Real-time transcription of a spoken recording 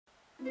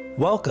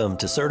Welcome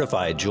to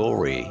Certified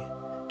Jewelry.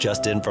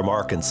 Just in from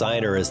our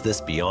consignor is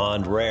this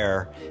beyond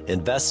rare,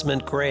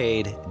 investment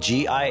grade,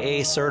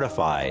 GIA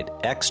certified,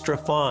 extra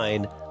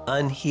fine,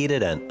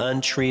 unheated and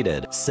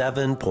untreated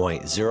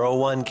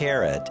 7.01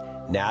 carat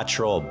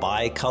natural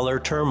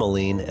bicolor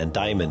tourmaline and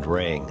diamond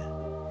ring.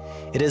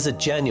 It is a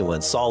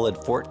genuine solid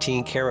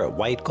 14 karat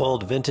white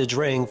gold vintage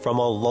ring from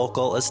a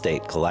local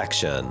estate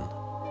collection.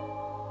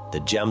 The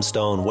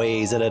gemstone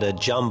weighs in at a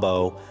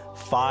jumbo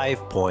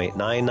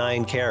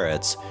 5.99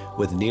 carats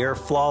with near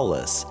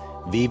flawless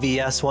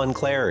VVS 1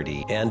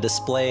 clarity and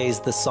displays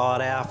the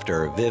sought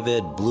after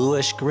vivid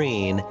bluish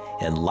green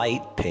and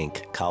light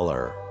pink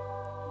color.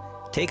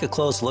 Take a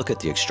close look at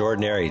the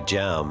extraordinary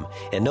gem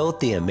and note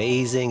the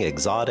amazing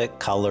exotic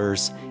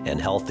colors and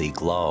healthy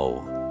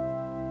glow.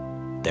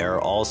 There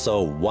are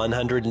also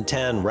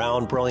 110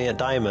 round brilliant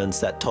diamonds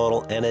that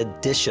total an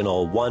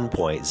additional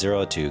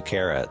 1.02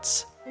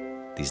 carats.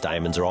 These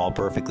diamonds are all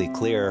perfectly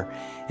clear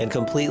and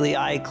completely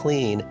eye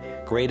clean,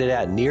 graded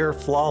at near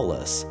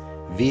flawless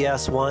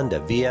VS1 to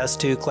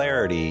VS2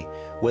 clarity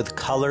with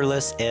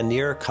colorless and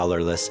near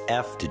colorless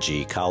F to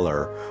G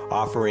color,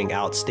 offering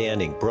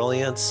outstanding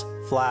brilliance,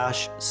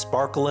 flash,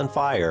 sparkle, and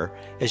fire,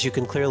 as you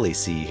can clearly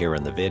see here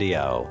in the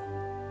video.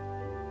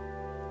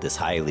 This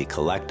highly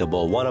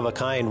collectible,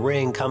 one-of-a-kind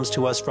ring comes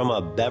to us from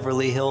a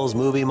Beverly Hills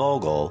movie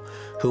mogul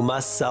who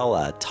must sell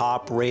a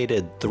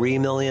top-rated $3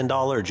 million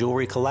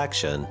jewelry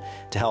collection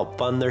to help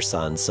fund their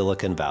son's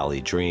Silicon Valley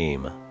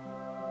dream.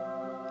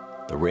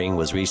 The ring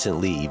was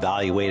recently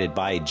evaluated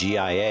by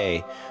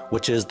GIA,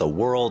 which is the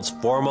world's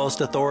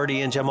foremost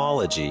authority in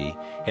gemology,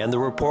 and the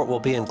report will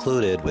be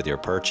included with your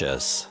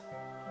purchase.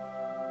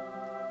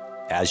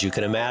 As you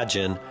can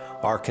imagine,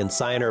 our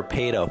consignor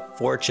paid a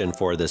fortune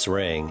for this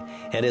ring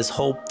and is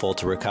hopeful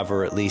to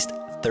recover at least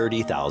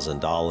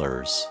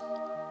 $30,000.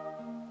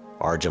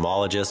 Our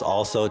gemologist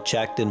also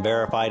checked and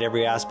verified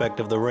every aspect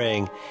of the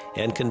ring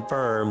and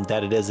confirmed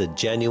that it is a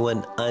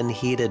genuine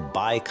unheated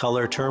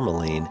bicolor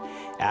tourmaline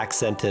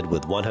accented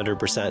with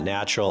 100%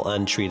 natural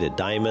untreated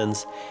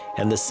diamonds,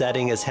 and the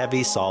setting is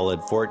heavy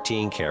solid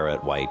 14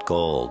 karat white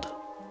gold.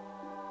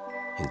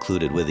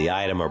 Included with the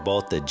item are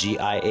both the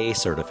GIA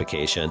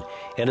certification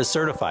and a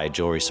certified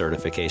jewelry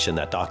certification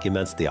that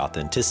documents the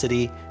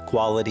authenticity,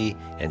 quality,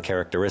 and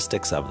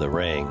characteristics of the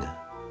ring.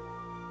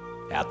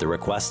 At the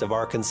request of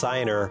our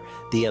consignor,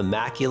 the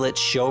immaculate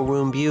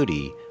showroom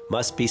beauty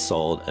must be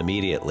sold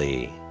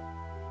immediately.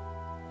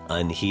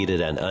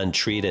 Unheated and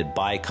untreated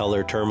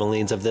bicolor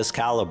tourmalines of this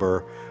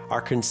caliber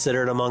are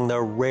considered among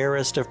the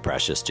rarest of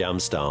precious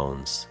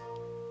gemstones.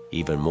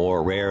 Even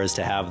more rare is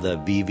to have the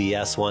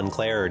VVS 1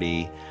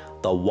 clarity,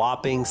 the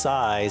whopping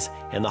size,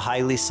 and the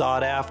highly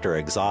sought after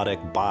exotic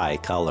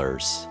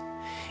bicolors.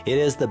 It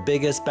is the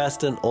biggest,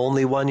 best, and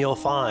only one you'll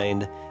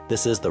find.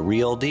 This is the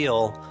real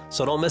deal,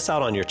 so don't miss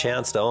out on your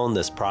chance to own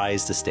this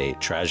prized estate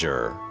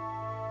treasure.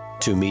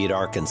 To meet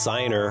our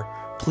consignor,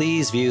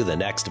 please view the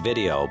next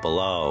video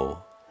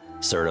below.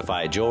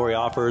 Certified Jewelry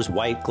offers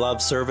white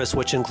glove service,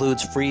 which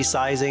includes free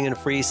sizing and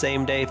free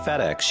same-day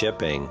FedEx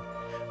shipping.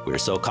 We're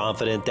so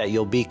confident that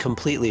you'll be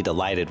completely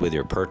delighted with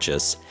your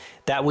purchase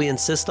that we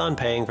insist on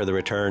paying for the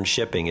return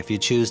shipping if you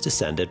choose to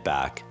send it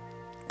back.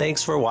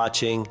 Thanks for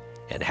watching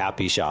and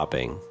happy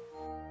shopping.